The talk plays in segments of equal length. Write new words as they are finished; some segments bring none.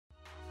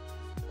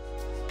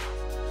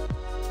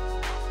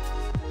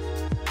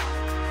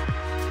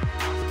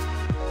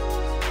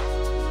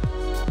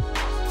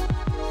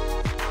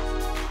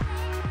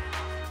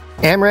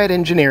AMRAD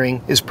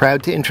Engineering is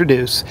proud to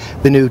introduce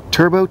the new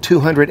Turbo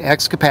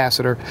 200X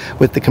capacitor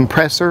with the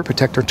compressor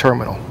protector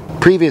terminal.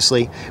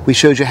 Previously, we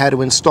showed you how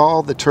to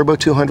install the Turbo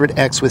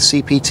 200X with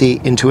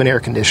CPT into an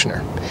air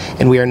conditioner,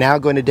 and we are now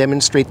going to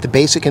demonstrate the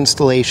basic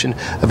installation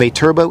of a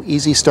Turbo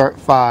Easy Start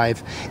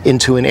 5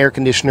 into an air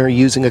conditioner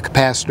using a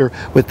capacitor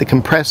with the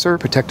compressor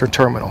protector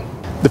terminal.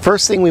 The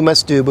first thing we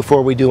must do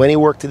before we do any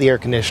work to the air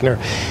conditioner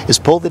is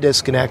pull the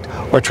disconnect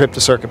or trip the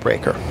circuit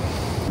breaker.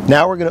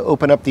 Now we're going to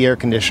open up the air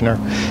conditioner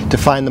to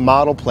find the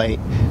model plate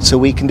so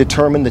we can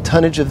determine the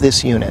tonnage of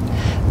this unit.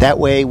 That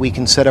way we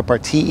can set up our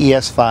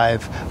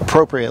TES5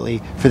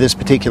 appropriately for this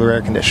particular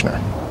air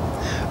conditioner.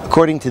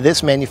 According to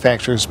this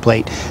manufacturer's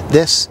plate,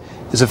 this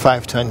is a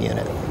 5-ton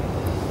unit.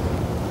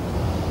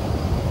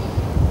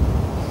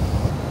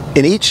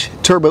 In each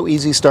Turbo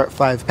Easy Start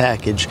 5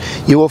 package,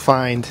 you will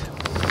find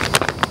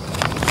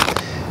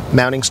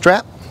mounting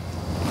strap,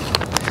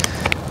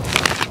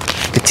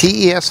 the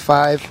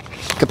TES5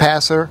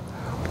 capacitor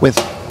with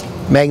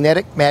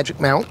magnetic magic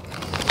mount,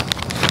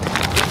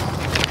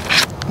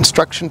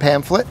 instruction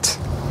pamphlet,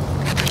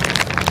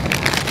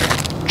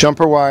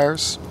 jumper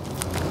wires,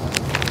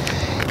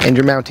 and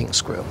your mounting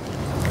screw.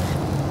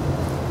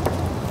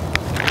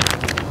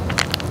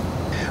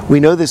 We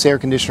know this air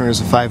conditioner is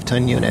a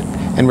 5-ton unit,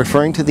 and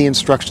referring to the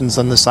instructions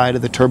on the side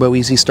of the Turbo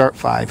Easy Start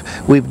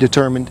 5, we've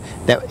determined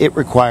that it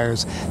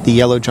requires the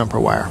yellow jumper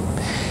wire.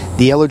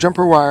 The yellow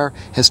jumper wire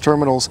has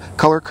terminals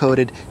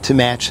color-coded to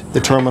match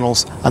the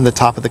terminals on the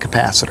top of the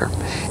capacitor,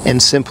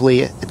 and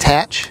simply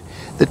attach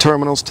the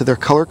terminals to their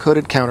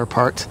color-coded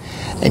counterparts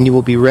and you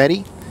will be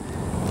ready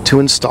to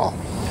install.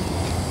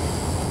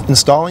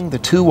 Installing the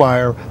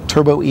 2-wire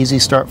Turbo Easy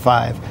Start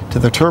 5 to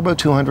the Turbo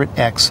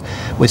 200X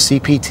with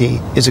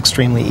CPT is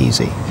extremely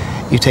easy.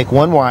 You take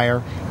one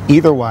wire,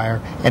 either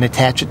wire, and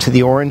attach it to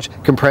the orange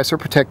compressor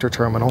protector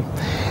terminal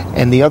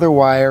and the other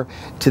wire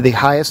to the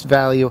highest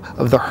value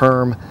of the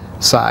Herm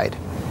side.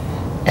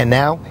 And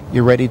now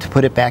you're ready to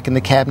put it back in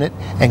the cabinet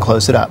and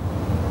close it up.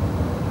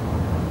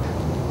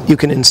 You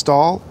can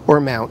install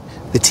or mount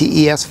the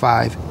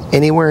TES5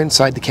 anywhere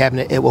inside the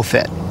cabinet it will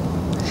fit.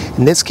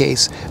 In this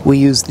case, we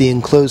use the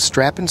enclosed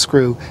strap and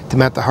screw to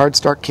mount the hard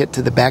start kit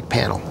to the back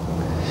panel.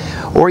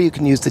 Or you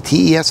can use the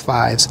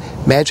TES5's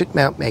Magic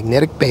Mount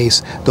magnetic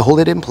base to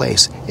hold it in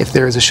place if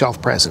there is a shelf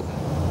present.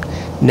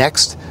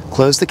 Next,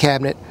 close the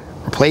cabinet,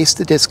 replace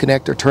the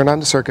disconnect or turn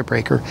on the circuit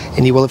breaker,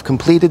 and you will have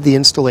completed the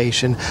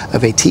installation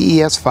of a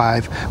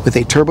TES5 with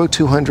a Turbo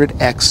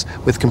 200X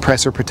with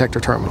compressor protector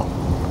terminal.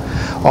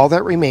 All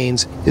that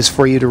remains is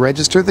for you to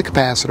register the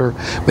capacitor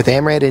with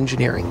AMRAD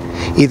Engineering,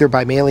 either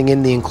by mailing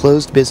in the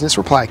enclosed business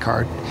reply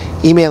card,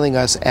 emailing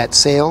us at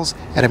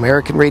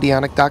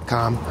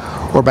sales@americanradionic.com,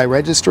 or by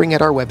registering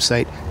at our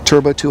website,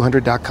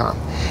 turbo200.com,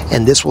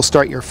 and this will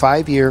start your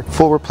 5-year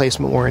full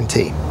replacement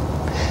warranty.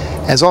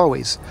 As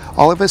always,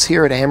 all of us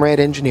here at AMRAD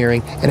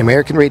Engineering and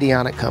American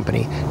Radionic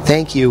Company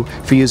thank you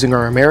for using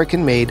our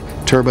American-made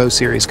Turbo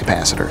Series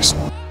capacitors.